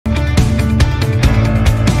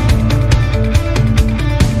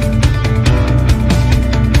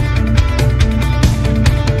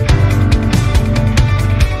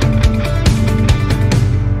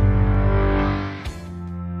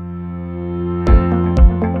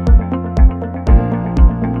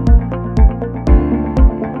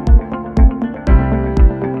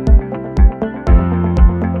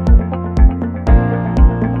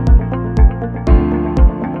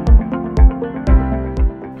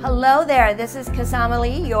Hello there, this is 𝐾𝐫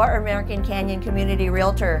Lee, your American Canyon Community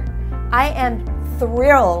Realtor. I am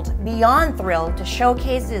thrilled, beyond thrilled, to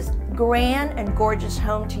showcase this grand and gorgeous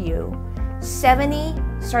home to you. 70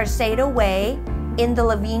 Sarcedo Way in the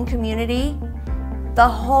LaVigne community. The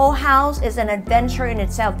whole house is an adventure in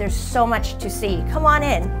itself. There's so much to see. Come on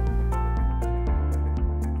in.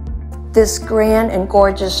 This grand and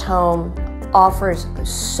gorgeous home offers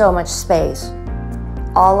so much space.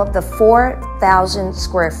 All of the 4,000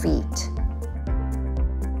 square feet.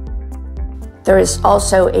 There is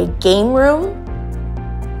also a game room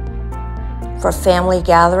for family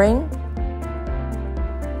gathering.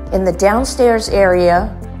 In the downstairs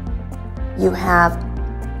area, you have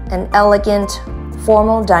an elegant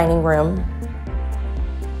formal dining room.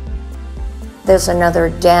 There's another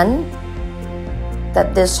den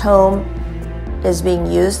that this home is being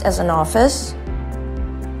used as an office.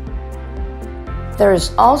 There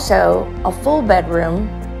is also a full bedroom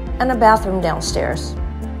and a bathroom downstairs.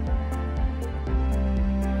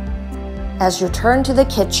 As you turn to the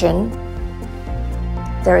kitchen,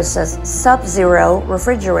 there is a Subzero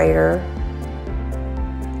refrigerator,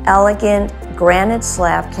 elegant granite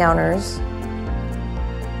slab counters.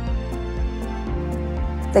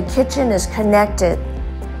 The kitchen is connected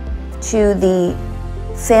to the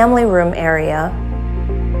family room area.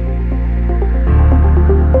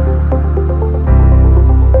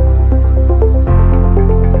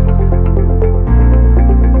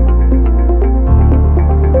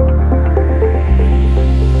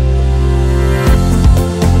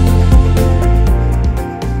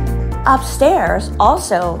 Upstairs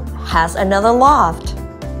also has another loft.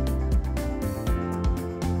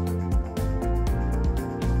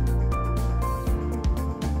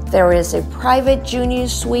 There is a private junior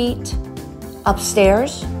suite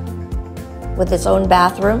upstairs with its own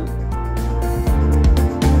bathroom.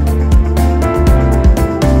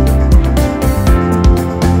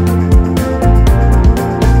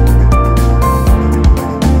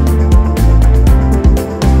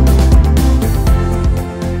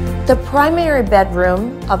 The primary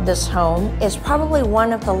bedroom of this home is probably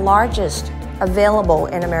one of the largest available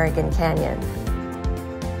in American Canyon.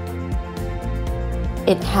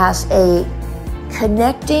 It has a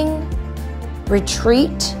connecting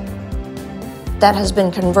retreat that has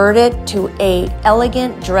been converted to an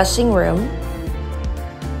elegant dressing room.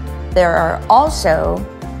 There are also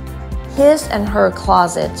his and her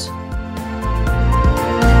closets.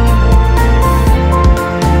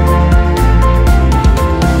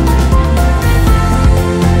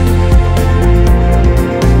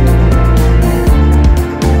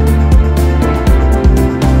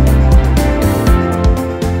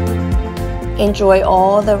 Enjoy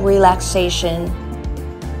all the relaxation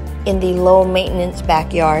in the low-maintenance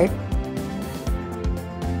backyard.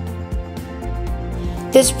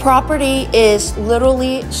 This property is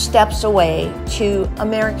literally steps away to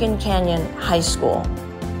American Canyon High School.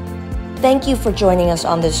 Thank you for joining us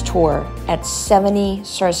on this tour at 70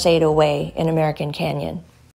 Sarcedo Way in American Canyon.